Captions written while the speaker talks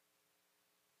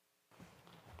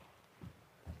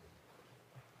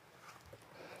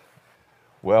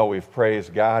Well, we've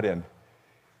praised God in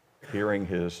hearing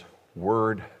His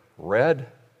Word read,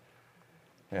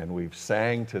 and we've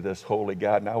sang to this holy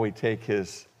God. Now we take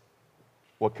His,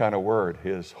 what kind of Word?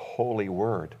 His holy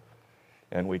Word.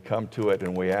 And we come to it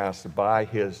and we ask by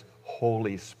His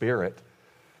Holy Spirit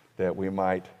that we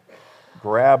might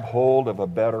grab hold of a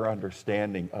better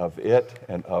understanding of it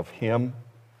and of Him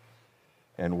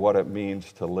and what it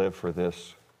means to live for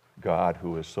this God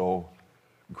who is so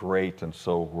great and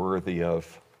so worthy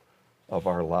of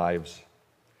our lives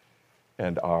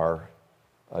and our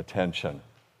attention.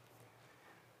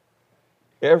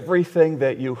 Everything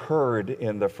that you heard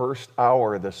in the first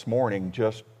hour this morning,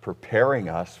 just preparing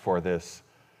us for this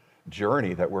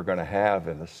journey that we're going to have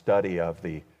in the study of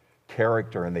the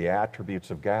character and the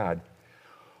attributes of God,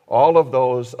 all of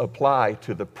those apply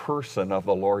to the person of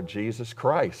the Lord Jesus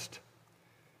Christ.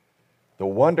 The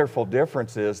wonderful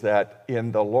difference is that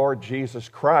in the Lord Jesus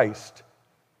Christ,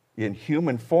 in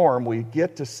human form, we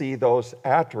get to see those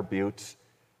attributes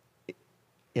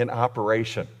in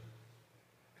operation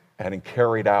and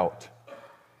carried out.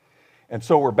 And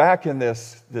so we're back in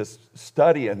this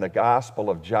study in the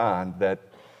Gospel of John that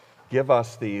give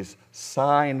us these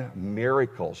sign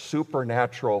miracles,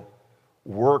 supernatural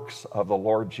works of the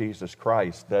Lord Jesus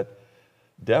Christ that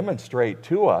demonstrate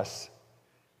to us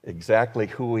exactly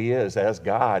who He is as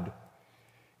God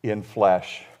in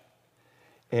flesh.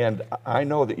 And I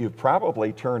know that you've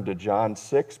probably turned to John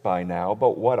 6 by now,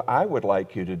 but what I would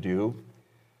like you to do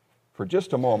for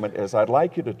just a moment is I'd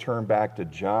like you to turn back to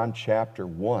John chapter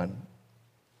 1.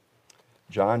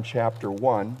 John chapter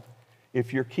 1.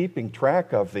 If you're keeping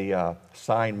track of the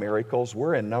sign miracles,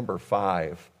 we're in number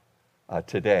 5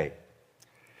 today.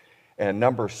 And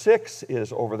number 6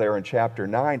 is over there in chapter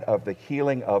 9 of the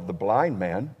healing of the blind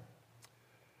man.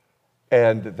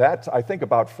 And that's, I think,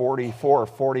 about 44 or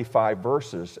 45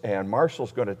 verses. And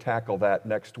Marshall's going to tackle that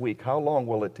next week. How long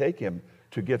will it take him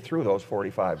to get through those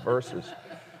 45 verses?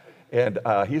 And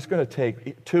he's going to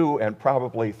take 2 and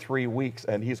probably 3 weeks,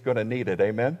 and he's going to need it.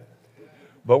 Amen?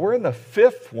 But we're in the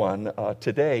 5th one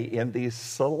today in these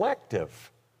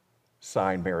selective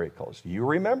sign miracles. You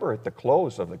remember at the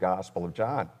close of the Gospel of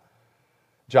John,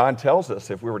 John tells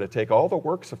us if we were to take all the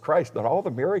works of Christ and all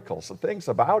the miracles, the things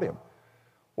about Him,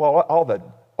 well, all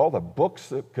the books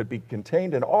that could be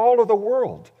contained in all of the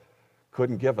world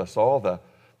couldn't give us all the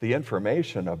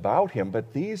information about Him,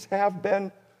 but these have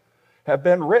been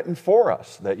written for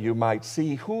us that you might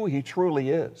see who He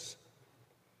truly is,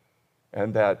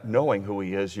 and that knowing who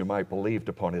He is, you might believe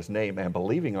upon His name, and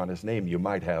believing on His name, you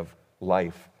might have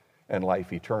life and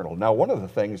life eternal. Now, one of the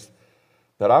things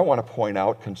that I want to point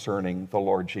out concerning the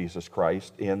Lord Jesus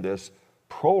Christ in this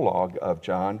prologue of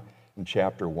John in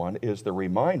chapter 1 is the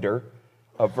reminder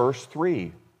of verse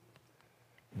 3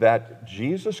 that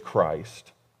Jesus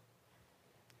Christ,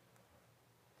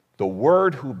 the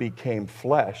Word who became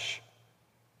flesh,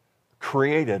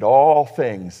 created all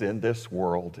things in this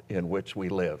world in which we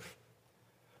live.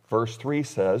 Verse 3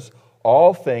 says,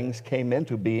 all things came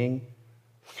into being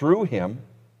through Him,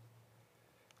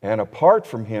 and apart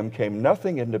from Him came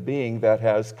nothing into being that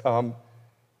has come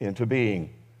into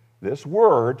being. This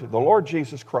Word, the Lord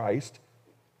Jesus Christ,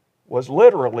 was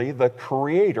literally the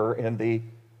creator in the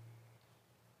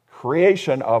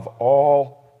creation of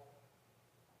all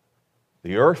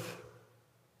the earth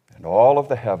and all of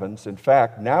the heavens. In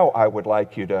fact, now I would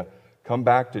like you to come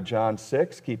back to John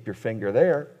 6, keep your finger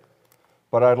there,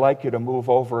 but I'd like you to move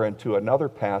over into another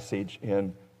passage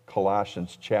in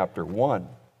Colossians chapter 1.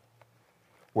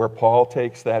 Where Paul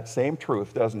takes that same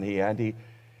truth, doesn't he? And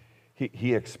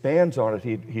he expands on it.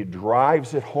 He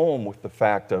drives it home with the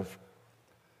fact of,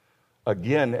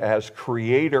 again, as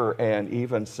creator and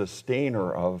even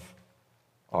sustainer of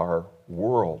our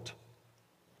world.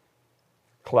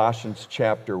 Colossians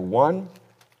chapter 1,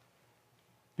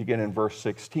 begin in verse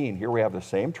 16. Here we have the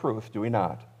same truth, do we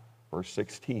not? Verse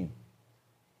 16.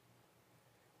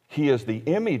 He is the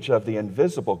image of the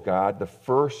invisible God, the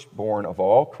firstborn of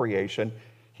all creation.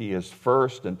 He is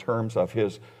first in terms of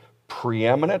His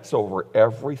preeminence over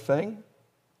everything.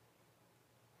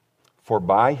 For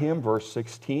by Him, verse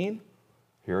 16,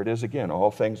 here it is again, all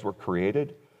things were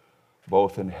created,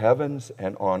 both in heavens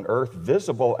and on earth,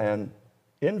 visible and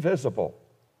invisible.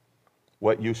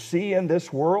 What you see in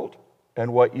this world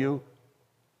and what you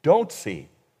don't see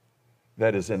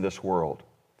that is in this world,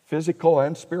 physical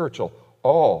and spiritual,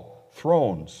 all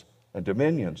thrones and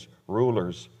dominions,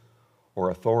 rulers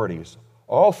or authorities,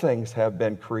 all things have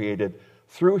been created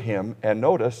through Him, and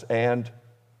notice, and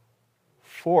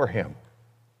for Him.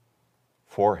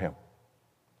 For Him.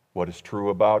 What is true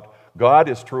about God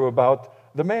is true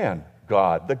about the man,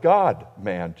 God, the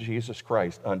God-man, Jesus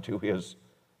Christ, unto His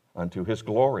unto his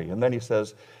glory. And then he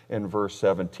says in verse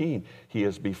 17, he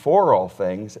is before all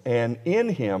things, and in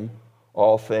him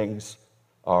all things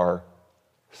are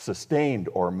sustained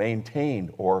or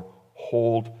maintained or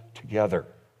hold together.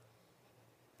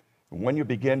 When you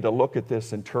begin to look at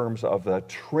this in terms of the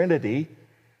Trinity,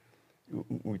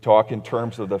 we talk in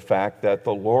terms of the fact that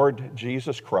the Lord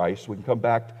Jesus Christ, we can come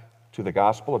back to the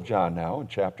Gospel of John now in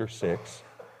chapter 6,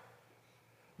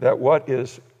 that what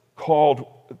is called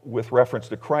with reference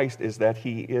to Christ is that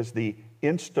he is the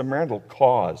instrumental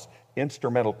cause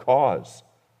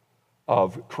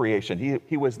of creation.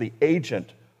 He was the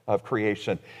agent of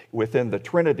creation. Within the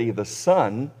Trinity, the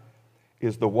Son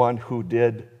is the one who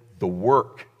did the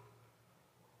work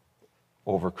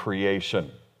over creation.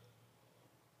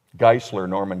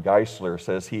 Norman Geisler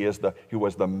says he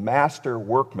was the master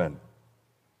workman.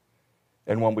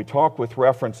 And when we talk with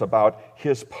reference about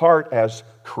his part as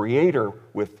creator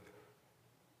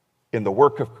in the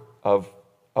work of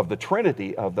the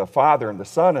Trinity, of the Father and the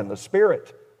Son and the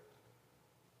Spirit,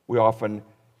 we often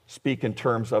speak in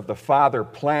terms of the Father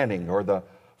planning or the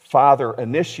Father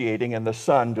initiating and the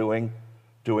Son doing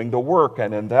the work.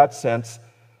 And in that sense,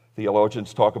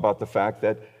 theologians talk about the fact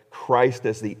that Christ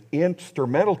as the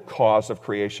instrumental cause of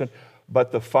creation,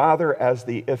 but the Father as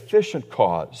the efficient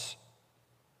cause,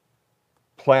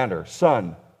 planner,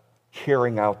 Son,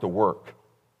 carrying out the work.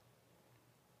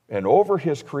 And over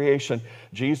his creation,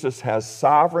 Jesus has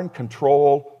sovereign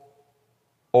control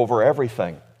over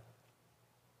everything.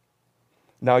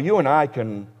 Now, you and I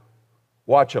can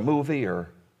watch a movie or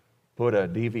put a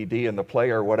DVD in the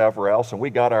player or whatever else, and we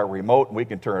got our remote, and we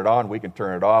can turn it on, we can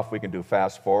turn it off, we can do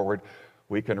fast forward,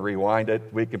 we can rewind it,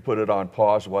 we can put it on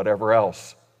pause, whatever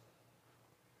else.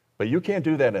 But you can't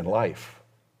do that in life.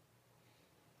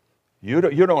 You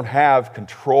don't have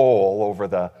control over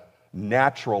the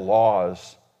natural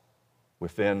laws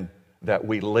within that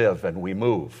we live and we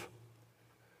move.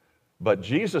 But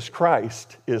Jesus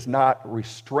Christ is not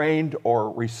restrained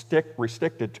or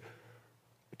restricted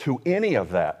to any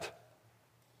of that.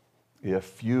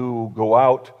 If you go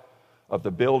out of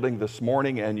the building this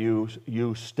morning and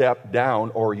you step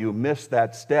down or you miss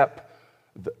that step,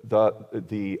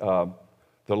 the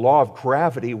law of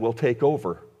gravity will take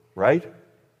over, right?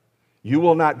 You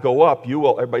will not go up.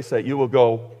 Everybody say, you will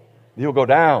go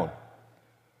down.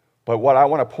 But what I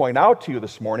want to point out to you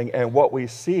this morning, and what we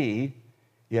see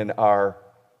in our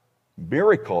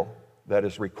miracle that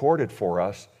is recorded for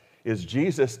us, is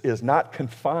Jesus is not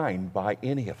confined by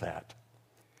any of that.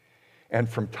 And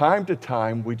from time to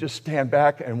time, we just stand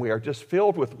back and we are just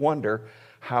filled with wonder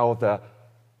how the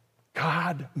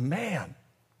God-man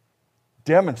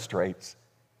demonstrates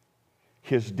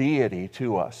his deity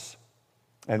to us.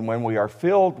 And when we are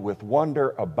filled with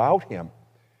wonder about him,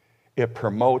 it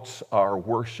promotes our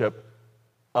worship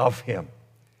of him.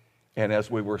 And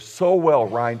as we were so well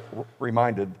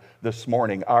reminded this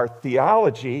morning, our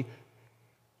theology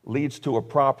leads to a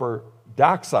proper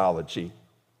doxology.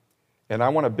 And I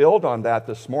want to build on that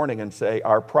this morning and say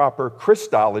our proper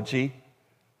Christology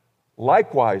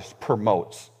likewise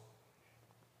promotes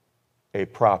a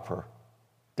proper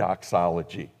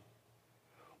doxology.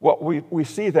 Well, we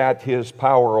see that his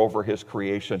power over his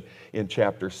creation in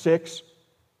chapter 6,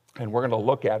 and we're going to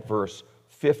look at verse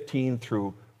 15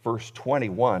 through verse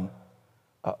 21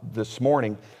 this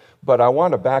morning. But I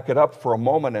want to back it up for a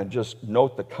moment and just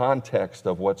note the context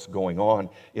of what's going on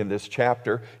in this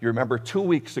chapter. You remember 2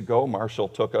 weeks ago, Marshall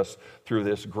took us through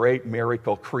this great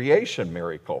miracle, creation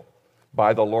miracle,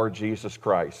 by the Lord Jesus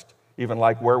Christ. Even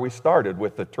like where we started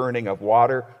with the turning of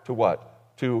water to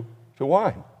what? To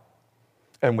wine.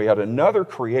 And we had another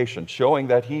creation showing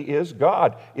that he is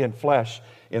God in flesh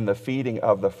in the feeding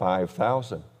of the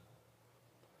 5,000.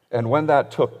 And when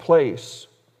that took place,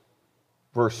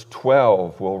 verse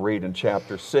 12, we'll read in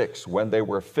chapter 6, when they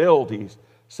were filled, he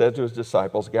said to his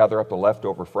disciples, gather up the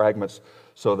leftover fragments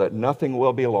so that nothing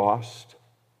will be lost.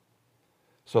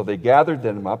 So they gathered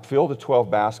them up, filled the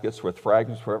 12 baskets with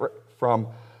fragments from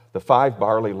the 5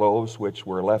 barley loaves which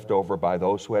were left over by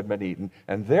those who had been eaten.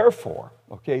 And therefore,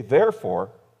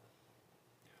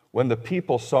 when the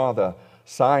people saw the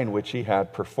sign which he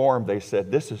had performed, they said,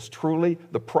 this is truly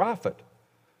the prophet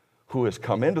who has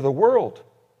come into the world.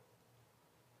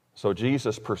 So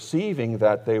Jesus, perceiving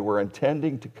that they were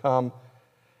intending to come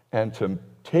and to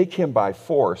take him by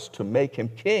force, to make him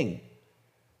king,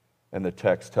 and the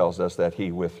text tells us that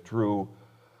he withdrew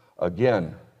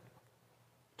again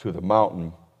to the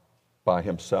mountain by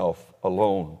himself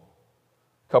alone.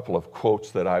 A couple of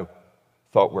quotes that I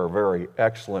thought were very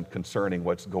excellent concerning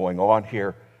what's going on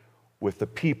here with the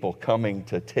people coming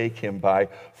to take him by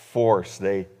force.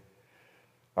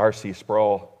 R.C.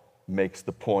 Sproul makes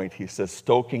the point. He says,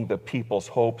 stoking the people's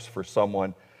hopes for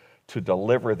someone to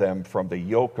deliver them from the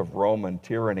yoke of Roman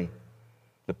tyranny.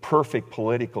 The perfect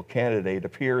political candidate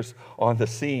appears on the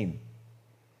scene.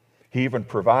 He even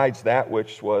provides that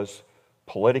which wins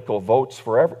political votes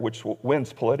for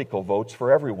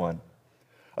everyone.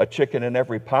 A chicken in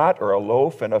every pot, or a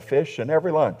loaf and a fish in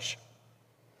every lunch.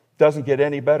 Doesn't get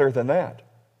any better than that.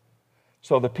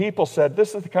 So the people said,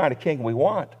 this is the kind of king we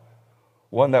want.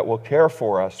 One that will care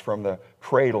for us from the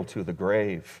cradle to the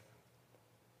grave.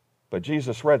 But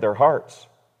Jesus read their hearts,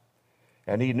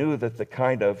 and he knew that the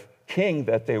kind of king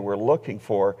that they were looking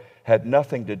for had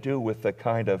nothing to do with the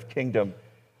kind of kingdom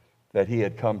that he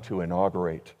had come to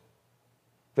inaugurate.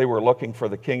 They were looking for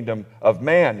the kingdom of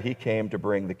man. He came to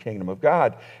bring the kingdom of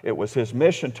God. It was his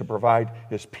mission to provide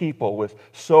his people with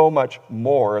so much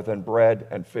more than bread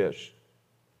and fish.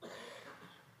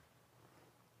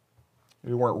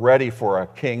 They weren't ready for a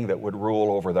king that would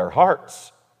rule over their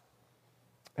hearts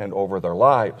and over their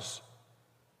lives,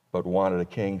 but wanted a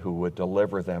king who would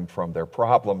deliver them from their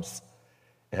problems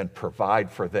and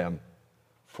provide for them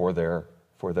for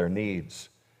their needs.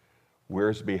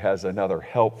 Wiersbe has another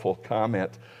helpful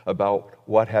comment about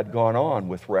what had gone on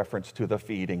with reference to the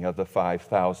feeding of the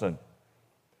 5,000.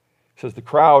 He says the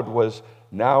crowd was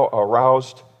now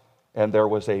aroused and there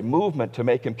was a movement to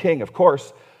make him king. Of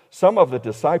course, some of the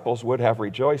disciples would have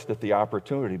rejoiced at the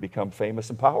opportunity to become famous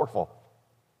and powerful.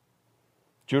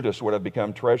 Judas would have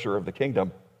become treasurer of the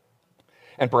kingdom,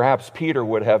 and perhaps Peter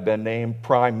would have been named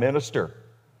prime minister.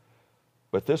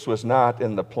 But this was not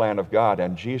in the plan of God,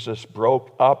 and Jesus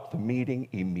broke up the meeting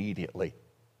immediately.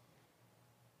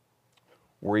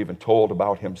 We're even told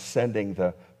about him sending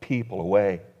the people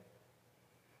away.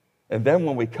 And then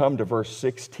when we come to verse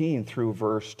 16 through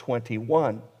verse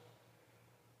 21,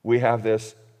 we have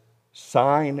this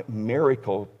sign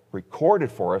miracle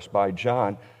recorded for us by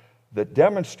John that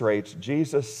demonstrates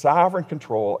Jesus' sovereign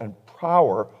control and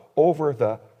power over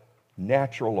the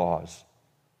natural laws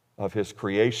of his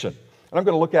creation. And I'm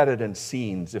going to look at it in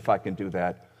scenes, if I can do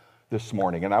that this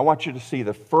morning. And I want you to see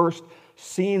the first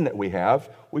scene that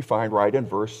we find right in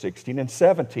verse 16 and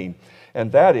 17.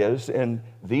 And that is, in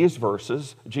these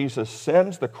verses, Jesus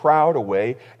sends the crowd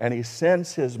away and he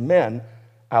sends his men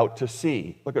out to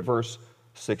sea. Look at verse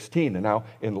 16. And now,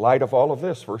 in light of all of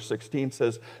this, verse 16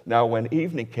 says, now when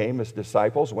evening came, his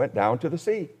disciples went down to the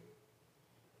sea.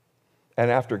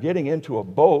 And after getting into a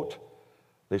boat,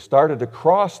 they started to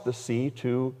cross the sea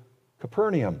to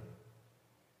Capernaum.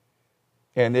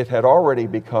 And it had already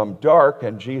become dark,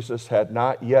 and Jesus had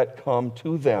not yet come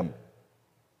to them.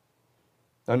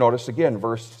 Now notice again,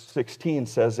 verse 16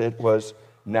 says it was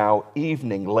now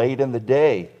evening, late in the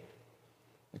day.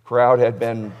 The crowd had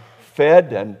been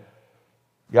fed and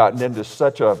gotten into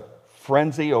such a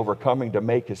frenzy over coming to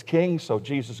make his king, so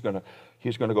he's going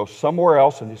to go somewhere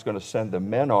else, and he's going to send the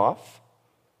men off,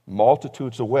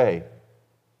 multitudes away.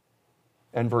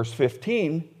 And verse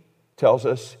 15 tells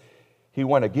us he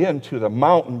went again to the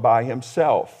mountain by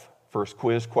himself. First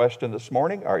quiz question this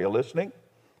morning. Are you listening?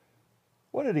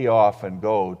 What did he often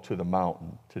go to the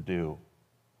mountain to do?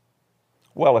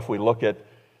 Well, if we look at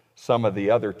some of the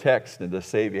other texts, and to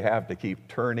save you have to keep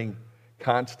turning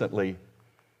constantly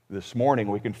this morning,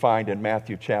 we can find in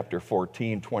Matthew chapter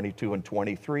 14, 22 and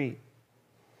 23.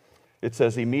 It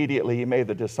says, immediately he made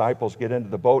the disciples get into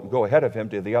the boat and go ahead of him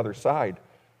to the other side,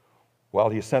 while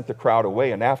he sent the crowd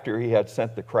away. And after he had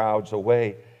sent the crowds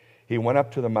away, he went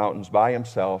up to the mountains by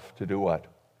himself to do what?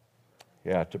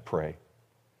 Yeah, to pray.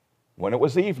 When it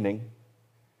was evening,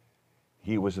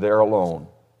 he was there alone.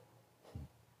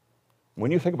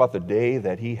 When you think about the day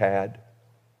that he had,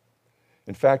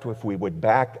 in fact, if we would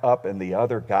back up in the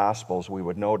other Gospels, we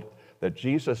would note that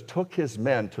Jesus took his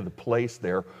men to the place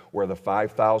there where the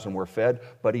 5,000 were fed,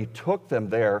 but he took them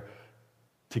there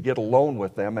to get alone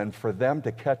with them and for them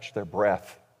to catch their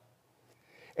breath.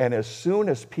 And as soon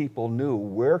as people knew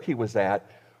where he was at,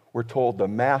 we're told the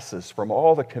masses from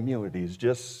all the communities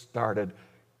just started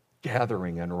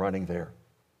gathering and running there.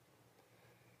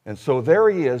 And so there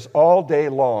he is all day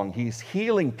long. He's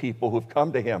healing people who've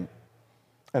come to him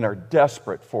and are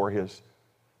desperate for his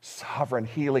sovereign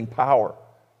healing power.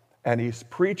 And he's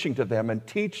preaching to them and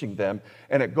teaching them.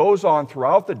 And it goes on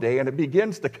throughout the day, and it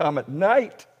begins to come at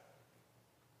night.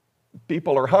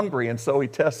 People are hungry, and so he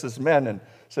tests his men and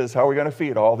says, how are we going to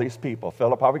feed all these people?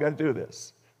 Philip, how are we going to do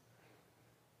this?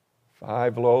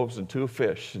 5 loaves and 2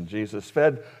 fish. And Jesus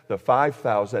fed the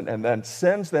 5,000 and then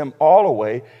sends them all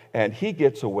away, and he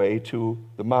gets away to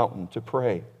the mountain to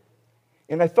pray.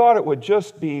 And I thought it would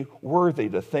just be worthy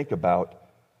to think about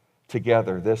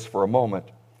together this for a moment.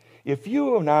 If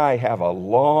you and I have a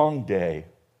long day,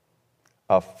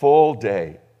 a full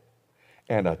day,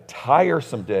 and a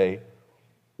tiresome day,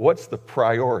 what's the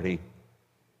priority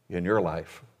in your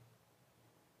life?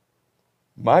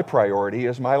 My priority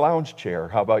is my lounge chair.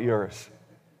 How about yours?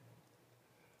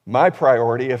 My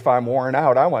priority, if I'm worn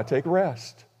out, I want to take a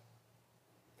rest.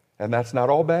 And that's not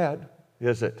all bad,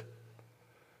 is it?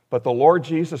 But the Lord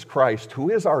Jesus Christ, who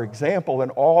is our example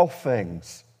in all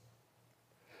things,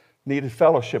 needed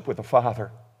fellowship with the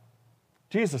Father.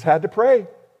 Jesus had to pray.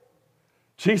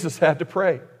 Jesus had to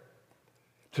pray.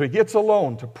 So he gets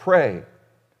alone to pray.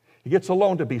 He gets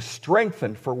alone to be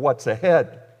strengthened for what's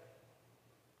ahead.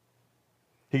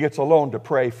 He gets alone to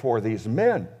pray for these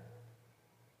men,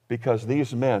 because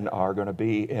these men are going to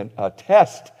be in a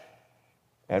test,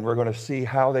 and we're going to see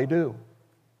how they do.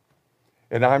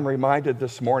 And I'm reminded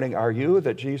this morning, are you,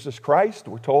 that Jesus Christ,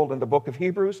 we're told in the book of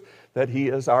Hebrews, that he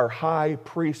is our high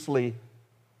priestly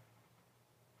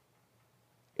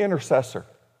intercessor,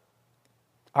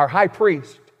 our high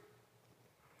priest.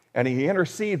 And he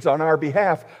intercedes on our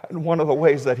behalf. And one of the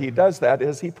ways that he does that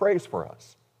is he prays for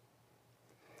us.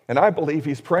 And I believe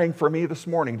he's praying for me this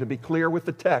morning, to be clear with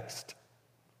the text.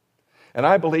 And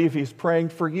I believe he's praying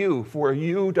for you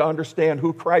to understand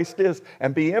who Christ is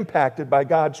and be impacted by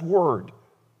God's word,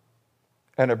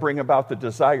 and to bring about the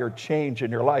desired change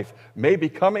in your life. Maybe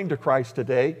coming to Christ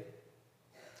today,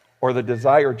 or the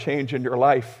desired change in your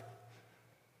life,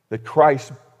 that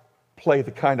Christ play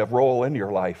the kind of role in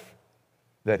your life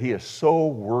that he is so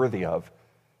worthy of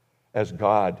as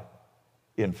God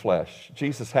in flesh.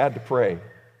 Jesus had to pray.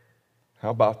 How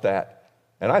about that?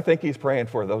 And I think he's praying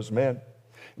for those men.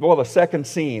 Well, the second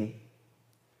scene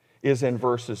is in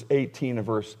verses 18 and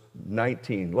verse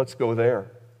 19. Let's go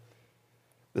there.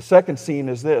 The second scene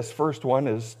is this. First one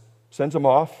is, sends him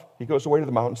off. He goes away to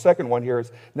the mountain. Second one here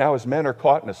is, now his men are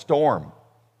caught in a storm.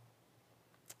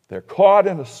 They're caught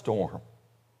in a storm.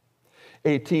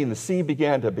 18, the sea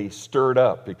began to be stirred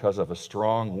up because of a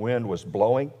strong wind was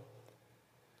blowing.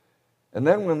 And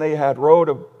then when they had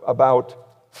rowed about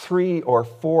 3 or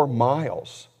 4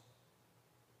 miles,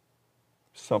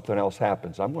 something else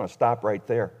happens. I'm going to stop right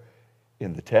there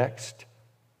in the text.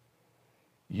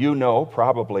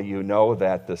 Probably you know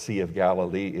that the Sea of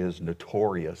Galilee is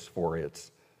notorious for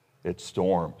its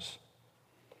storms.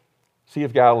 Sea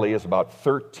of Galilee is about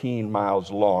 13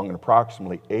 miles long and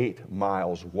approximately 8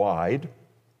 miles wide.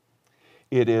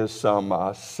 It is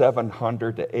some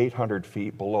 700 to 800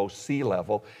 feet below sea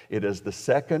level. It is the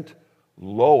second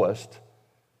lowest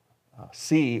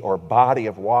sea or body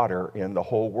of water in the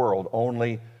whole world.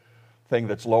 Only thing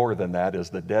that's lower than that is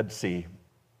the Dead Sea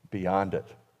beyond it.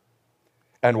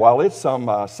 And while it's some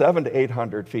 700 to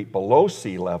 800 feet below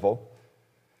sea level,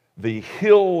 the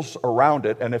hills around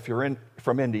it, and if you're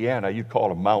from Indiana, you'd call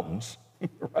them mountains,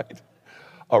 right?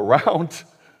 Around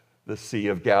the Sea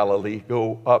of Galilee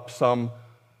go up some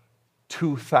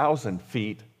 2,000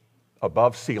 feet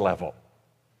above sea level.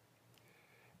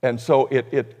 And so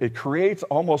it creates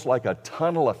almost like a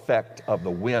tunnel effect of the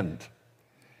wind.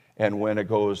 And when it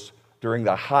goes during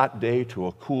the hot day to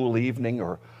a cool evening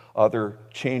or other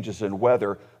changes in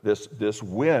weather, this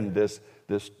wind,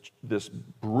 this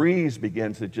breeze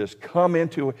begins to just come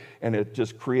into, and it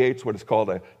just creates what is called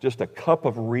just a cup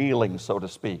of reeling, so to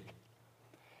speak.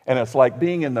 And it's like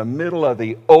being in the middle of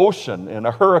the ocean in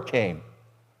a hurricane,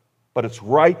 but it's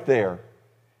right there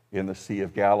in the Sea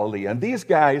of Galilee. And these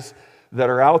guys that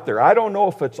are out there, I don't know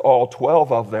if it's all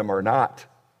 12 of them or not,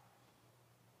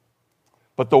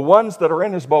 but the ones that are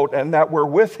in his boat and that were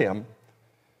with him,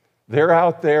 they're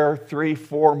out there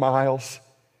 3-4 miles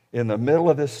in the middle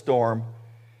of this storm,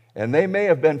 and they may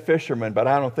have been fishermen, but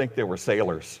I don't think they were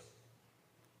sailors.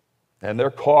 And they're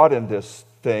caught in this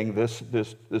thing, this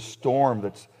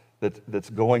storm that's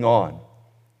going on.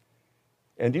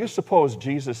 And do you suppose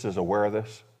Jesus is aware of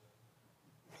this?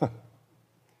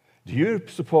 Do you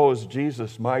suppose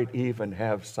Jesus might even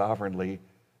have sovereignly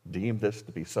deemed this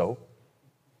to be so?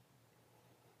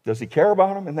 Does he care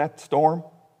about them in that storm?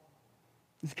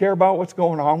 Does he care about what's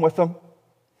going on with them?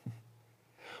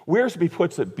 Wiersbe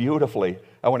puts it beautifully.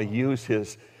 I want to use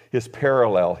his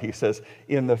parallel. He says,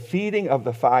 in the feeding of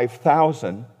the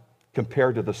 5,000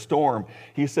 compared to the storm,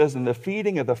 he says, in the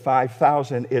feeding of the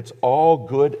 5,000, it's all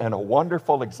good and a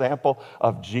wonderful example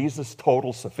of Jesus'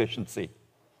 total sufficiency.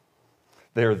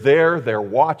 They're there, they're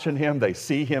watching him, they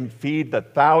see him feed the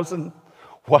 1,000.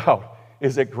 Wow,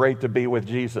 is it great to be with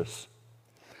Jesus?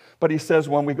 But he says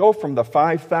when we go from the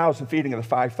 5,000, feeding of the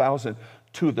 5,000,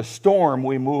 to the storm,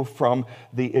 we move from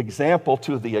the example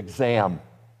to the exam,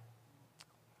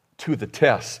 to the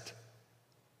test,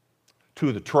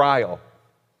 to the trial,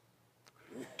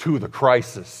 to the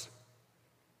crisis.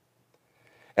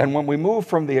 And when we move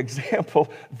from the example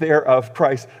there of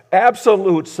Christ's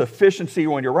absolute sufficiency,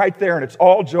 when you're right there and it's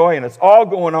all joy and it's all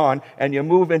going on, and you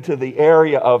move into the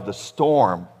area of the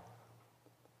storm,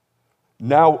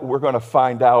 now we're going to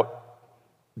find out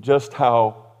just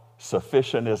how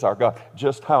sufficient is our God,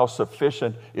 just how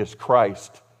sufficient is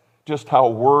Christ, just how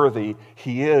worthy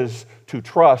He is to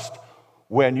trust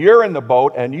when you're in the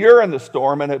boat and you're in the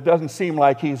storm and it doesn't seem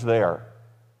like He's there.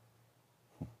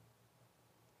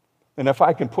 And if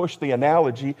I can push the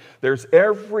analogy, there's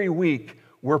every week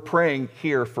we're praying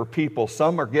here for people.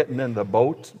 Some are getting in the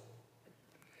boat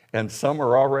and some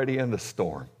are already in the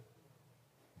storm.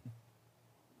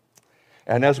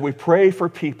 And as we pray for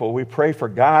people, we pray for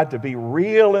God to be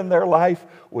real in their life.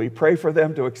 We pray for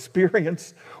them to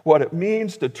experience what it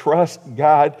means to trust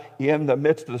God in the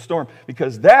midst of the storm,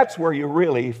 because that's where you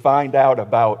really find out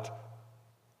about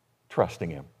trusting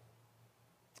Him.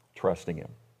 Trusting Him,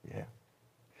 yeah.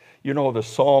 You know, the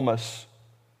psalmists,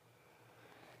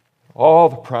 all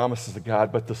the promises of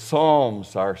God, but the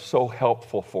Psalms are so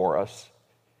helpful for us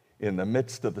in the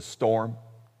midst of the storm.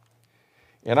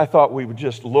 And I thought we would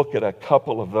just look at a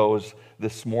couple of those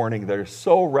this morning that are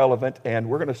so relevant, and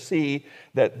we're going to see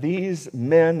that these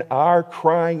men are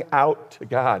crying out to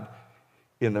God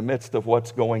in the midst of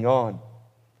what's going on.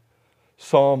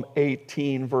 Psalm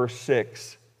 18, verse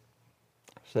 6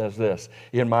 says this: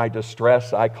 "In my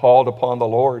distress I called upon the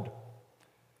Lord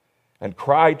and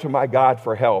cried to my God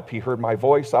for help. He heard my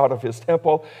voice out of His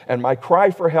temple, and my cry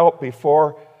for help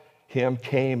before Him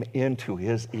came into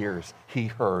His ears." He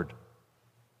heard.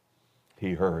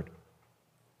 He heard.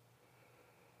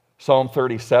 Psalm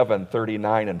 37,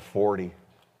 39, and 40.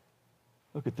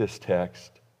 Look at this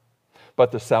text.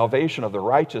 "But the salvation of the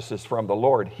righteous is from the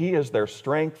Lord. He is their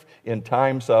strength in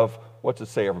times of," what's it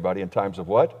say, everybody? In times of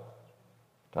what?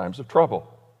 Times of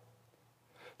trouble.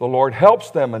 "The Lord helps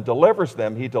them and delivers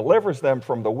them. He delivers them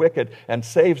from the wicked and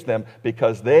saves them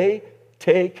because they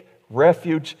take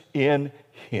refuge in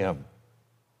Him."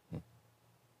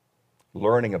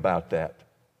 Learning about that.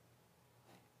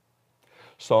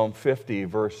 Psalm 50,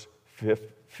 verse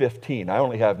 15. I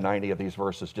only have 90 of these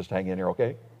verses. Just hang in here,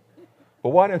 okay?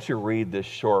 But why don't you read this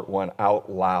short one out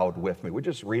loud with me? Would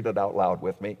you just read it out loud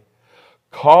with me?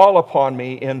 "Call upon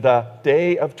me in the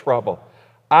day of trouble.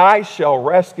 I shall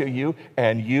rescue you,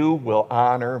 and you will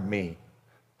honor me."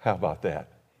 How about that?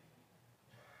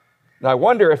 Now, I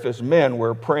wonder if as men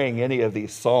we're praying any of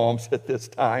these psalms at this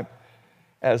time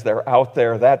as they're out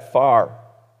there that far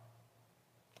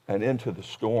and into the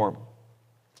storm.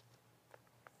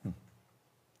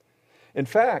 In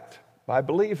fact, I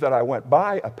believe that I went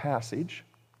by a passage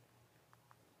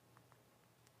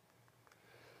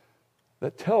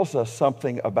that tells us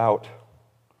something about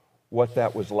what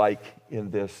that was like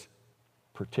in this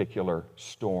particular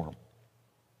storm.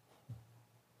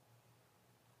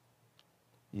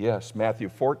 Yes, Matthew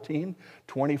 14,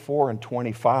 24 and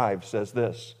 25 says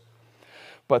this: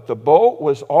 "But the boat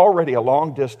was already a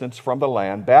long distance from the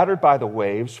land, battered by the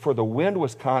waves, for the wind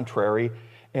was contrary,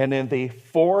 and in the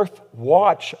fourth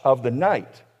watch of the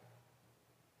night,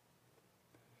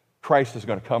 Christ is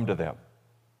going to come to them."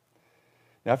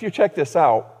 Now, if you check this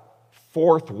out,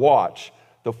 fourth watch,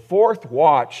 the fourth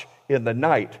watch in the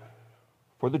night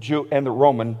for the Jew and the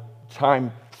Roman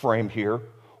time frame here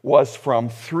was from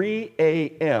 3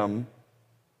 a.m.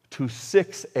 to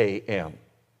 6 a.m.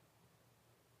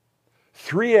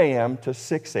 3 a.m. to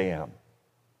 6 a.m.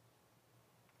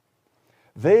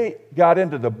 They got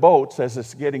into the boats as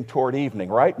it's getting toward evening,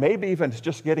 right? Maybe even it's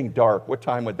just getting dark. What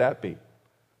time would that be?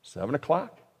 7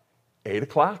 o'clock? 8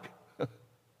 o'clock?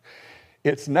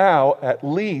 It's now at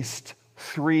least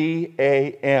 3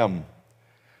 a.m.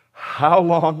 How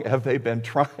long have they been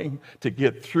trying to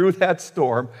get through that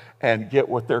storm and get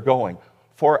what they're going?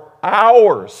 For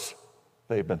hours,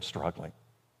 they've been struggling.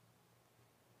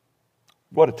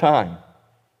 What a time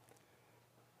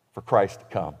for Christ to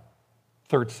come.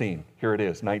 Third scene, here it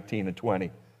is, 19 and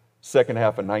 20. Second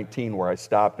half of 19, where I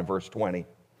stopped in verse 20.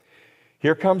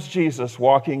 "Here comes Jesus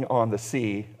walking on the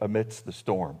sea amidst the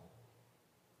storm.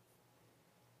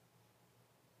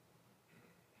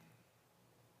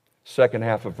 Second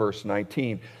half of verse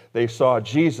 19. "They saw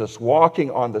Jesus walking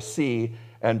on the sea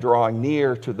and drawing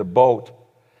near to the boat,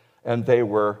 and they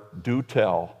were," do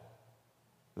tell,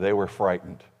 "they were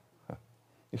frightened."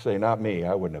 You say, "Not me,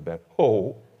 I wouldn't have been."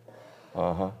 Oh,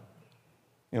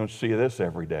 you don't see this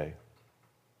every day.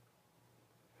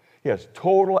 He has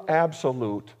total,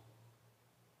 absolute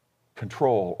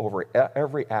control over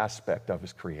every aspect of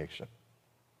His creation.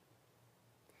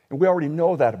 And we already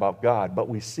know that about God, but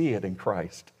we see it in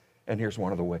Christ. And here's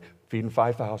one of the ways: feeding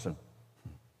 5,000,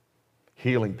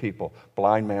 healing people,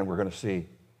 blind man we're going to see,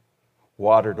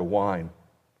 water to wine.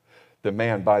 The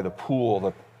man by the pool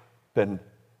that been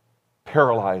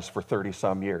paralyzed for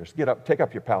 30-some years. Get up, take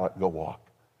up your pallet, and go walk.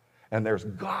 And there's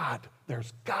God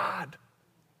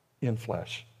in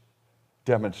flesh,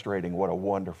 demonstrating what a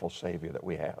wonderful Savior that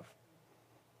we have.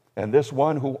 And this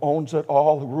one who owns it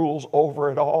all, who rules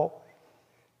over it all,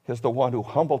 is the one who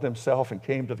humbled himself and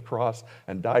came to the cross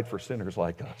and died for sinners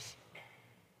like us.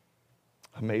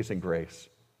 Amazing grace,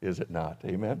 is it not?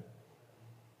 Amen?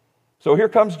 So here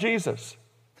comes Jesus.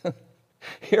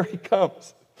 Here he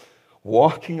comes,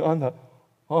 walking on the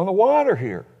water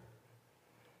here.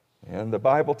 And the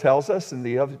Bible tells us in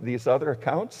these other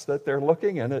accounts that they're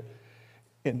looking, and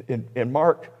in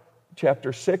Mark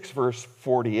chapter 6, verse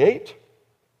 48,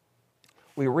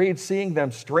 we read, seeing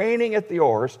them straining at the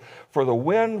oars, for the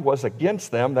wind was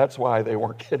against them. That's why they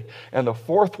weren't getting. And the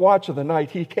fourth watch of the night,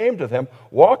 he came to them,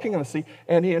 walking on the sea,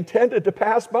 and he intended to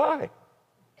pass by.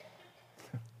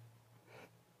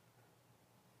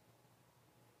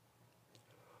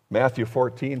 Matthew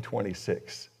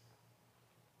 14:26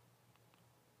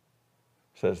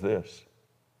 says this.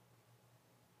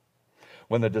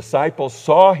 When the disciples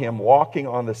saw him walking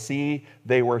on the sea,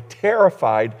 they were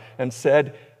terrified and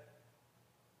said,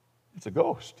 "It's a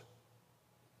ghost."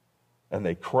 And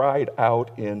they cried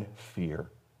out in fear.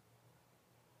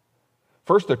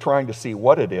 First, they're trying to see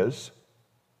what it is.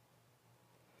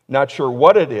 Not sure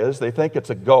what it is. They think it's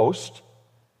a ghost.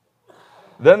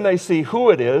 Then they see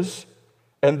who it is.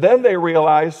 And then they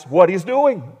realize what he's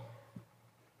doing.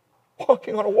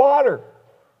 Walking on water.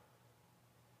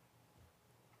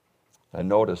 And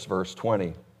notice verse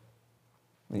 20.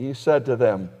 He said to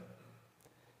them,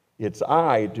 "It's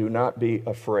I, do not be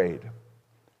afraid."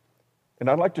 And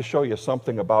I'd like to show you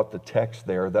something about the text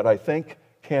there that I think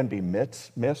can be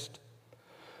missed.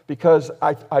 Because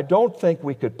I don't think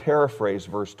we could paraphrase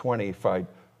verse 20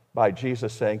 by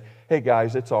Jesus saying, "Hey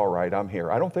guys, it's all right, I'm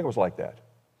here." I don't think it was like that.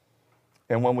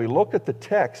 And when we look at the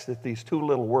text, at these two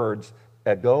little words,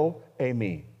 ego,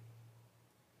 eimi.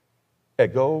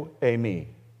 Ego, eimi.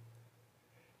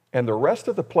 And the rest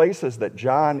of the places that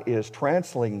John is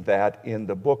translating that in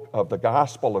the book of the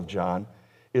Gospel of John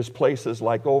is places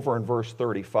like over in verse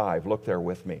 35. Look there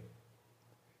with me.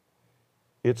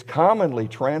 It's commonly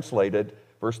translated,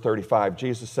 verse 35,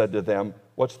 Jesus said to them,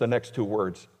 what's the next two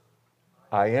words?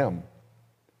 I am.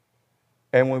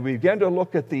 And when we begin to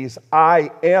look at these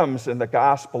I ams in the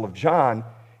Gospel of John,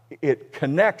 it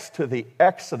connects to the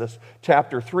Exodus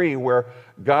chapter 3 where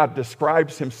God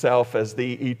describes himself as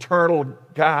the eternal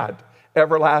God,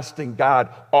 everlasting God,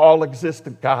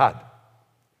 all-existent God.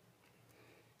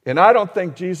 And I don't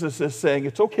think Jesus is saying,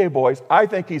 it's okay, boys. I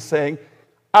think he's saying,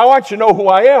 I want you to know who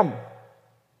I am.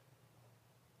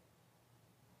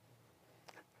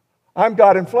 I'm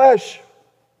God in flesh.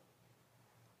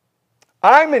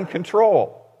 I'm in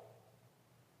control.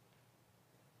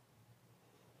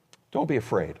 Don't be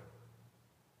afraid.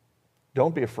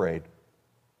 Don't be afraid.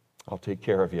 I'll take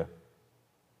care of you.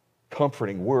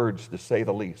 Comforting words, to say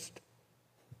the least.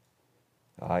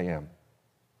 I am.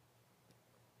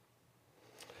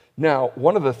 Now,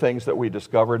 one of the things that we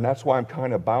discovered, and that's why I'm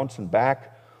kind of bouncing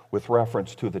back with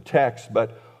reference to the text,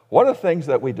 but one of the things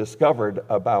that we discovered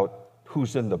about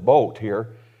who's in the boat here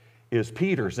is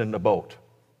Peter's in the boat.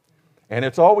 And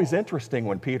it's always interesting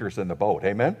when Peter's in the boat.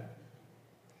 Amen?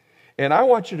 And I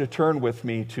want you to turn with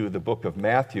me to the book of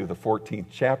Matthew, the 14th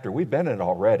chapter. We've been in it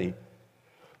already.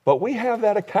 But we have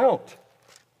that account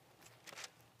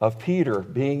of Peter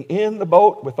being in the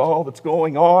boat with all that's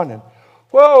going on. And,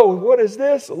 whoa, what is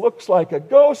this? It looks like a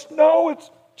ghost. No,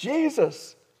 it's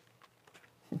Jesus.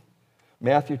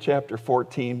 Matthew chapter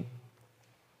 14.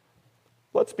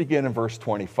 Let's begin in verse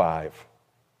 25.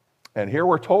 And here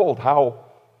we're told how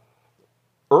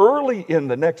early in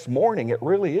the next morning it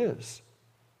really is.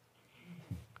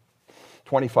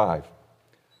 25.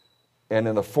 And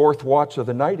in the fourth watch of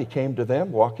the night he came to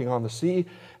them, walking on the sea.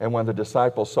 And when the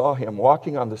disciples saw him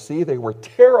walking on the sea, they were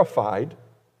terrified,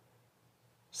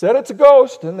 said it's a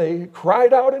ghost, and they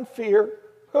cried out in fear,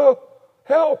 oh,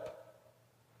 help.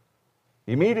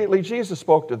 Immediately Jesus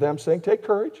spoke to them, saying, take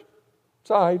courage.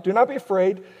 It's I, do not be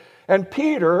afraid. And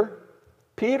Peter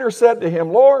said to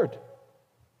him, Lord,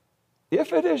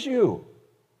 if it is you,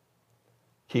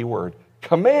 keyword,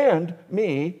 command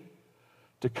me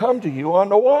to come to you on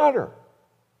the water.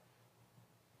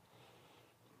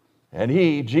 And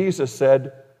Jesus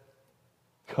said,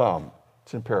 come.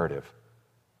 It's imperative.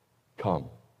 Come.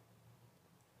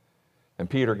 And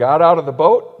Peter got out of the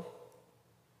boat,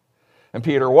 and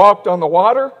Peter walked on the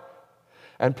water,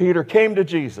 and Peter came to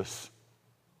Jesus.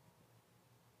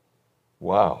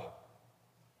 Wow.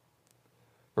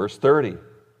 Verse 30.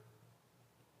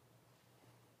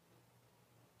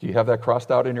 Do you have that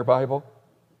crossed out in your Bible?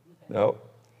 No.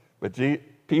 But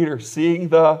Peter,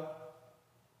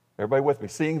 everybody with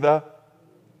me,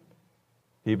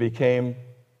 he became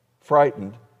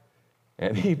frightened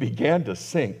and he began to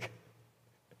sink.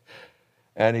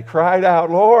 And he cried out,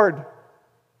 "Lord,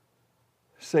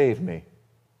 save me."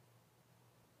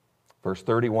 Verse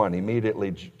 31, immediately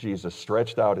Jesus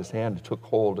stretched out his hand and took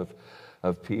hold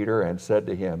of Peter and said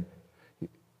to him,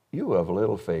 "You have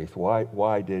little faith.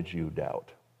 Why did you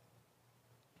doubt?"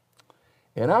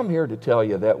 And I'm here to tell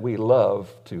you that we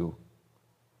love to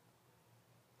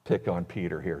pick on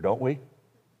Peter here, don't we?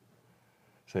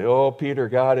 Say, "Oh, Peter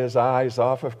got his eyes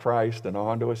off of Christ and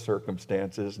onto his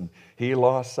circumstances, and he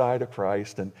lost sight of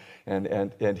Christ, and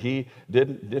he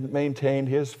didn't maintain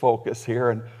his focus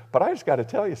here." But I just got to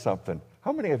tell you something.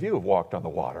 How many of you have walked on the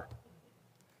water?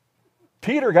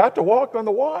 Peter got to walk on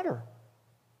the water.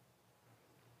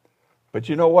 But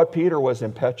you know what? Peter was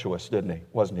impetuous, didn't he?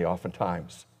 Wasn't he,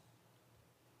 oftentimes?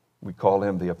 We call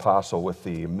him the apostle with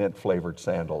the mint-flavored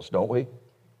sandals, don't we?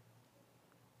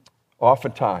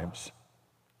 Oftentimes.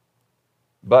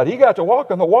 But he got to walk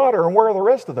on the water, and where are the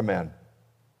rest of the men?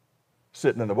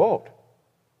 Sitting in the boat.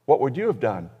 What would you have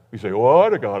done? You say, "Well,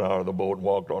 I'd have got out of the boat and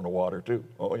walked on the water too."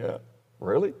 Oh, yeah.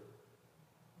 Really?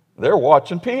 They're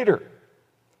watching Peter.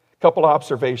 A couple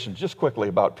observations just quickly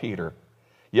about Peter.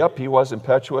 Yep, he was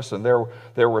impetuous, and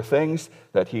there were things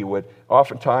that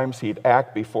oftentimes he'd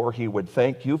act before he would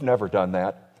think. You've never done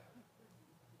that.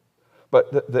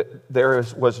 But there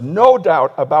was no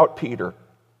doubt about Peter.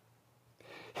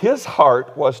 His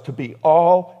heart was to be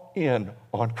all in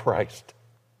on Christ.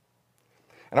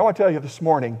 And I want to tell you this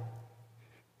morning,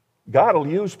 God will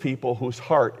use people whose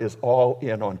heart is all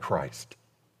in on Christ.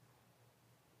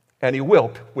 And he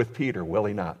will with Peter, will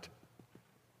he not?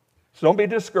 So don't be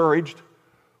discouraged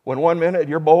when one minute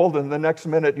you're bold and the next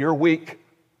minute you're weak.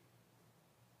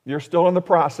 You're still in the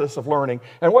process of learning.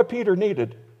 And what Peter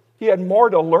needed, he had more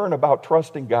to learn about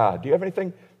trusting God. Do you have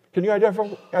anything? Can you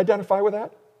identify with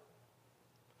that?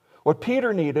 What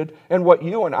Peter needed and what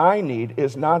you and I need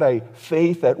is not a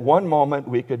faith at one moment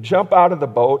we could jump out of the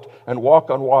boat and walk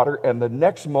on water, and the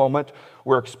next moment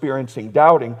we're experiencing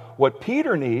doubting. What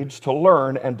Peter needs to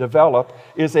learn and develop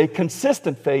is a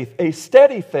consistent faith, a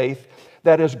steady faith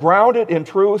that is grounded in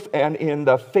truth and in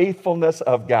the faithfulness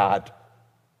of God.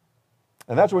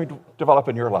 And that's what we develop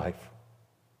in your life.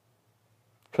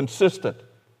 Consistent,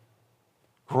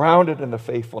 grounded in the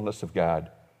faithfulness of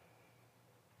God.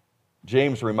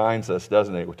 James reminds us,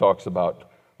 doesn't he? He talks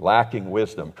about lacking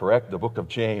wisdom, correct? The book of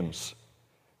James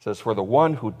says, "For the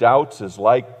one who doubts is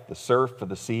like the surf of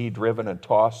the sea, driven and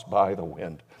tossed by the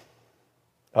wind.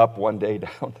 Up one day,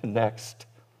 down the next."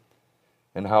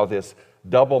 And how this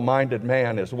double-minded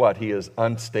man is what? He is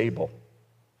unstable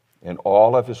in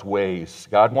all of his ways.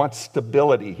 God wants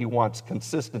stability. He wants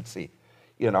consistency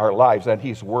in our lives, and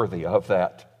he's worthy of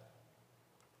that.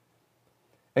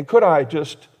 And could I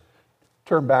just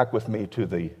turn back with me to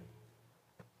the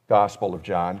Gospel of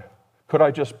John? Could I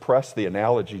just press the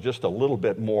analogy just a little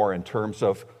bit more in terms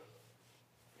of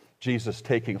Jesus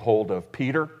taking hold of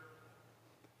Peter?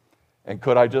 And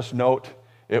could I just note,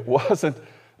 it wasn't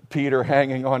Peter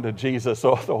hanging on to Jesus,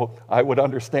 although I would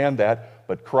understand that,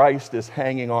 but Christ is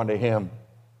hanging on to him.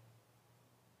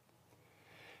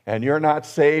 And you're not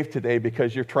saved today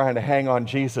because you're trying to hang on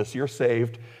Jesus. You're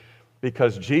saved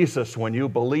because Jesus, when you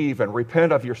believe and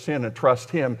repent of your sin and trust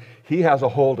him, he has a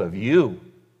hold of you.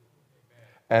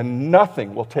 And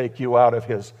nothing will take you out of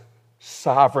his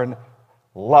sovereign,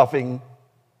 loving,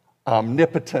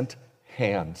 omnipotent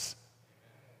hands.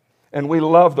 And we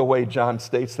love the way John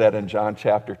states that in John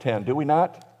chapter 10, do we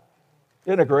not?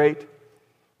 Isn't it great?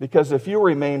 Because if you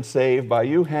remain saved by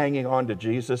you hanging on to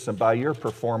Jesus and by your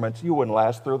performance, you wouldn't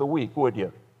last through the week, would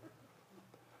you?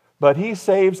 But he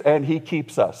saves and he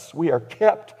keeps us. We are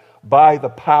kept by the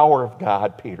power of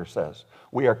God, Peter says.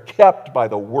 We are kept by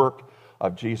the work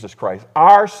of Jesus Christ.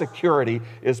 Our security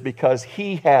is because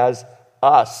he has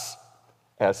us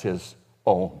as his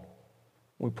own.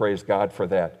 We praise God for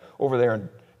that. Over there in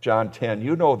John 10,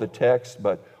 you know the text,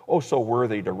 but oh, so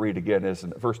worthy to read again,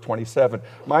 isn't it? Verse 27,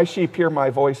 "My sheep hear my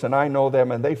voice, and I know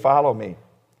them, and they follow me.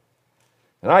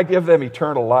 And I give them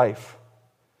eternal life,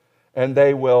 and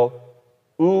they will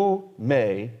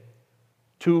me,"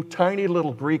 two tiny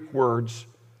little Greek words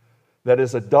that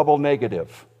is a double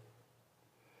negative.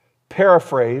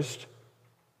 Paraphrased,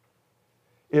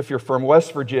 if you're from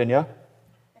West Virginia,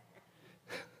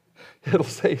 it'll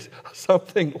say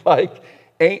something like,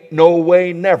 "Ain't no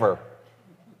way never."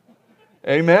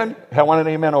 Amen? I want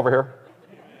an amen over here.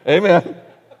 Amen.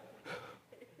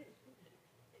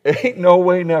 Ain't no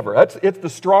way never. It's the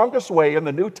strongest way in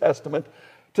the New Testament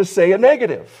to say a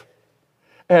negative.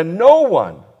 And no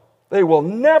one, they will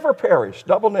never perish,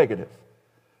 double negative,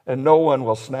 and no one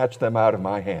will snatch them out of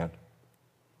my hand.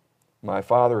 My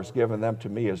Father has given them to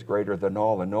me as greater than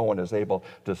all, and no one is able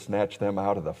to snatch them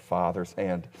out of the Father's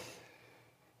hand.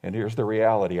 And here's the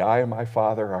reality. I and my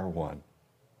Father are one.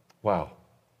 Wow.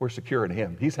 We're secure in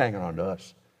Him. He's hanging on to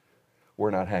us.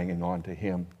 We're not hanging on to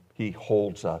Him. He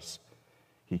holds us.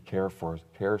 He cares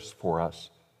for us,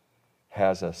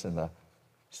 has us in the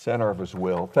center of His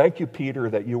will. Thank you, Peter,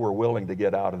 that you were willing to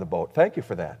get out of the boat. Thank you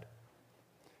for that.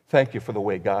 Thank you for the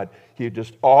way God, he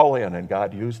just all in, and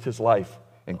God used his life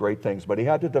in great things, but he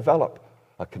had to develop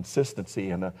a consistency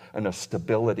and a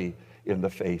stability in the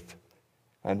faith.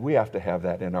 And we have to have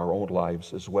that in our own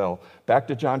lives as well. Back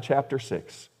to John chapter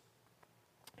 6.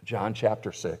 John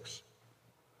chapter 6.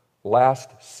 Last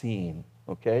scene,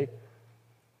 okay?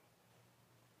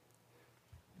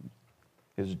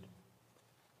 Is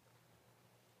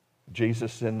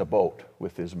Jesus in the boat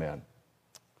with his men.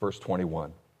 Verse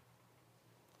 21.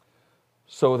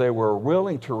 So they were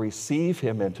willing to receive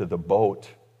him into the boat.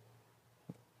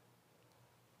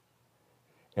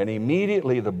 And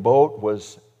immediately the boat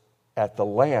was at the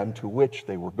land to which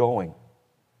they were going.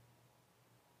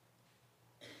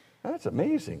 That's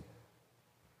amazing.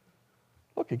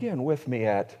 Look again with me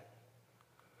at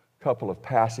a couple of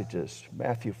passages.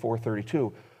 Matthew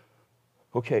 4:32.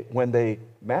 Okay,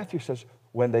 Matthew says,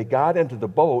 when they got into the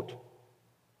boat,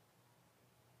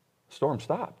 the storm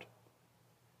stopped.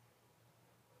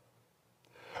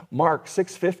 Mark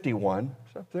 6:51,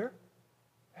 is up there?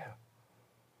 Yeah.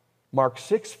 Mark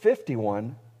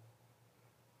 6:51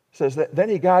 says that then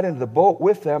he got into the boat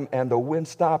with them and the wind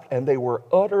stopped and they were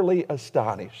utterly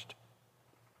astonished.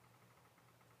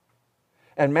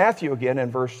 And Matthew again in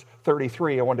verse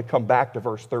 33, I want to come back to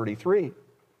verse 33.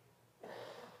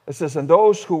 It says, and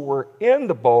those who were in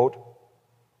the boat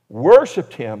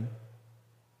worshiped him,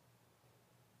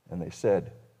 and they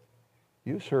said,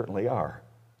 you certainly are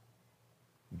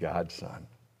God's Son.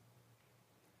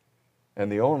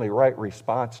 And the only right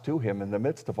response to him in the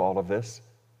midst of all of this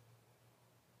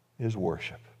is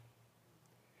worship,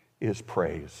 is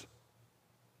praise,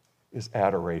 is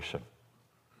adoration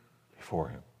before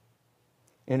him.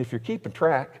 And if you're keeping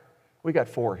track, we got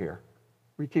 4 here.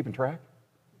 Are you keeping track?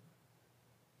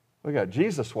 We got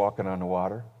Jesus walking on the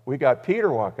water. We got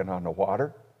Peter walking on the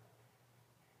water.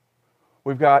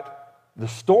 We've got the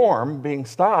storm being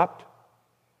stopped.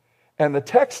 And the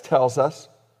text tells us,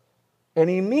 and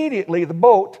immediately the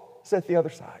boat is at the other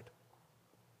side.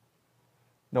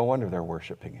 No wonder they're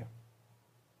worshiping him.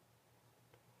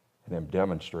 And him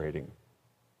demonstrating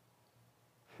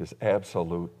his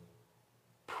absolute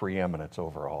preeminence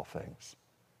over all things.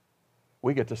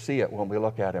 We get to see it when we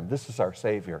look at him. This is our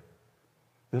Savior.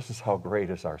 This is how great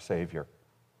is our Savior.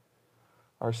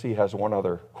 R.C. has one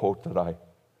other quote that I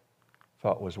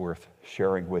thought was worth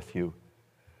sharing with you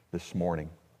this morning.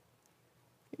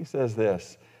 He says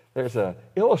this, there's an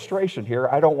illustration here.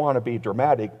 I don't want to be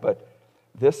dramatic, but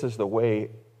this is the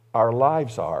way our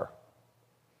lives are.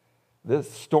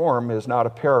 This storm is not a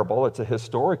parable, it's a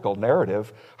historical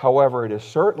narrative. However, it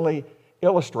certainly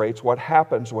illustrates what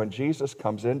happens when Jesus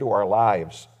comes into our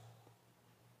lives.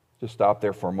 Just stop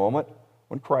there for a moment.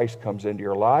 When Christ comes into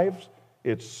your lives,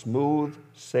 it's smooth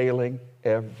sailing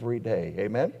every day.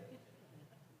 Amen?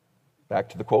 Back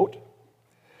to the quote.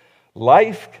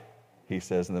 Life, he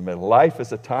says in the middle, life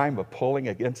is a time of pulling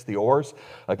against the oars,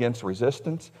 against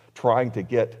resistance, trying to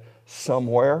get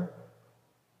somewhere.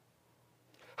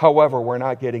 However, we're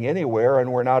not getting anywhere,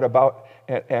 and we're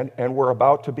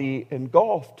about to be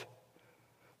engulfed.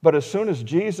 But as soon as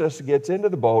Jesus gets into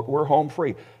the boat, we're home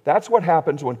free. That's what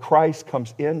happens when Christ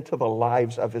comes into the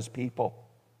lives of his people.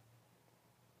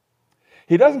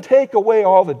 He doesn't take away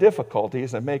all the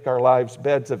difficulties and make our lives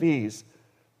beds of ease,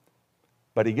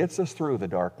 but he gets us through the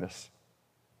darkness,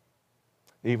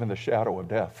 even the shadow of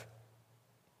death.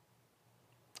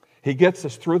 He gets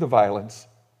us through the violence,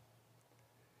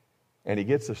 and he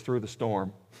gets us through the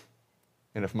storm.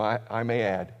 And if I may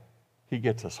add, he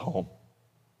gets us home.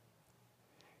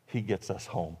 He gets us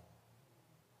home.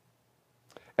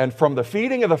 And from the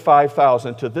feeding of the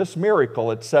 5,000 to this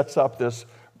miracle, it sets up this,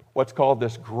 what's called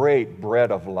this great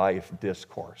bread of life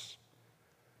discourse,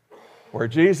 where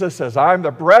Jesus says, I'm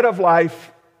the bread of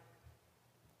life.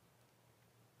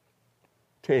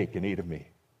 Take and eat of me.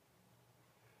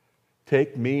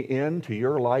 Take me into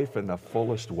your life in the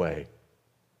fullest way.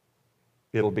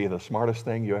 It'll be the smartest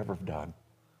thing you ever have done.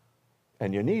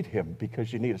 And you need him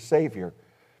because you need a Savior.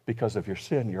 Because of your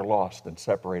sin, you're lost and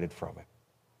separated from it.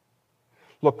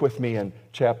 Look with me in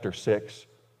chapter 6.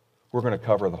 We're going to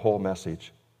cover the whole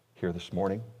message here this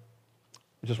morning.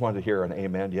 I just wanted to hear an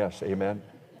amen. Yes, amen.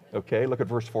 Okay, look at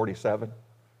verse 47.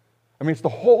 I mean, it's the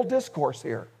whole discourse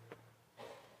here.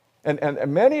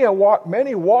 And many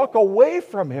walk away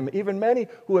from him, even many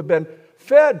who have been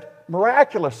fed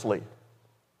miraculously.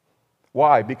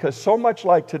 Why? Because so much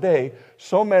like today,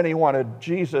 so many wanted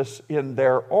Jesus in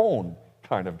their own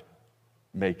kind of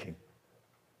making.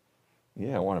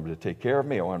 Yeah, I want him to take care of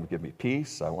me. I want him to give me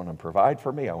peace. I want him to provide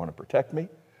for me. I want him to protect me.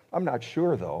 I'm not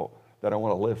sure, though, that I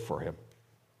want to live for him.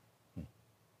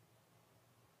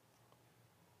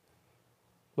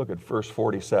 Look at verse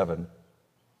 47,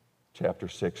 chapter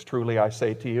 6. Truly I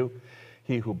say to you,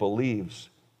 he who believes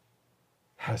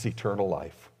has eternal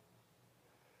life.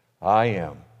 I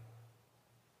am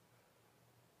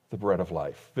the bread of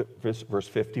life. Verse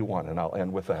 51, and I'll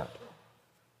end with that.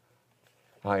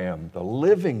 I am the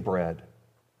living bread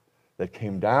that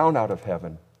came down out of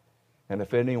heaven, and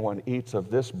if anyone eats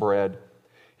of this bread,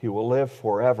 he will live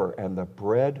forever. And the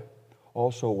bread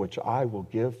also which I will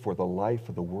give for the life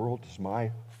of the world is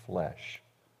my flesh.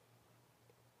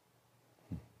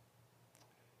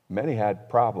 Many had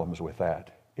problems with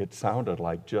that. It sounded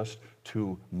like just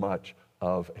too much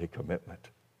of a commitment.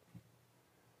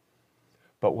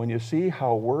 But when you see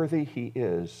how worthy he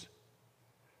is,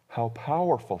 how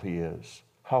powerful he is,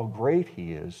 how great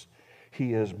he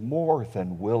is more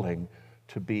than willing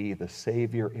to be the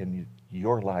Savior in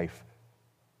your life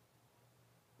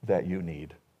that you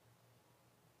need.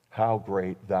 How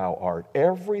great thou art.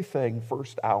 Everything,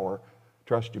 first hour,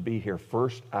 trust you be here,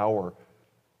 first hour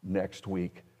next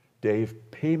week. Dave,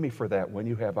 pay me for that when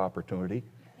you have opportunity.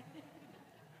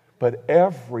 But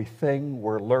everything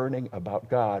we're learning about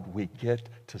God, we get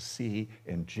to see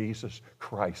in Jesus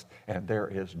Christ, and there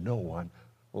is no one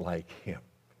like him.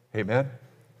 Amen?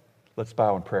 Let's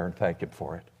bow in prayer and thank him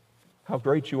for it. How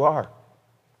great you are.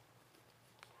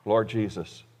 Lord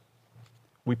Jesus,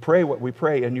 we pray what we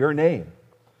pray in your name,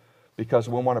 because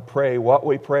we want to pray what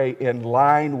we pray in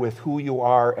line with who you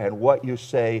are and what you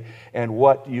say and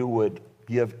what you would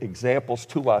give examples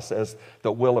to us as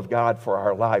the will of God for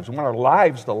our lives. We want our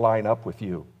lives to line up with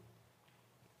you.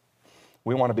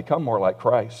 We want to become more like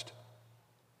Christ.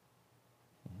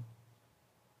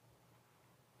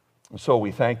 And so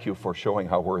we thank you for showing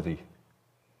how worthy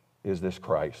is this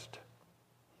Christ.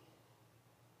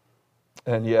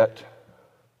 And yet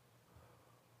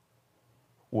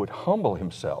would humble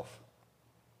himself,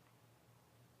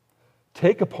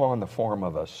 take upon the form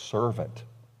of a servant,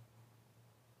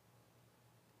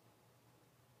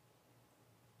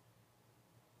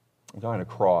 die on a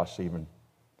cross, even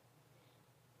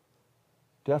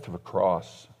death of a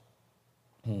cross.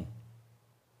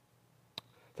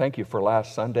 Thank you for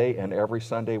last Sunday and every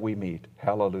Sunday we meet.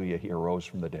 Hallelujah, he arose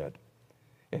from the dead.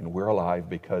 And we're alive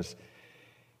because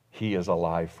he is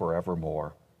alive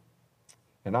forevermore.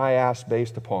 And I ask,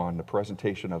 based upon the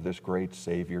presentation of this great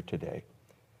Savior today,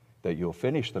 that you'll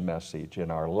finish the message in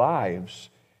our lives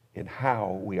in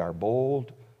how we are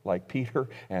bold like Peter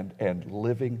and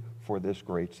living for this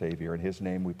great Savior. In his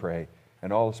name we pray.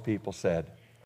 And all his people said,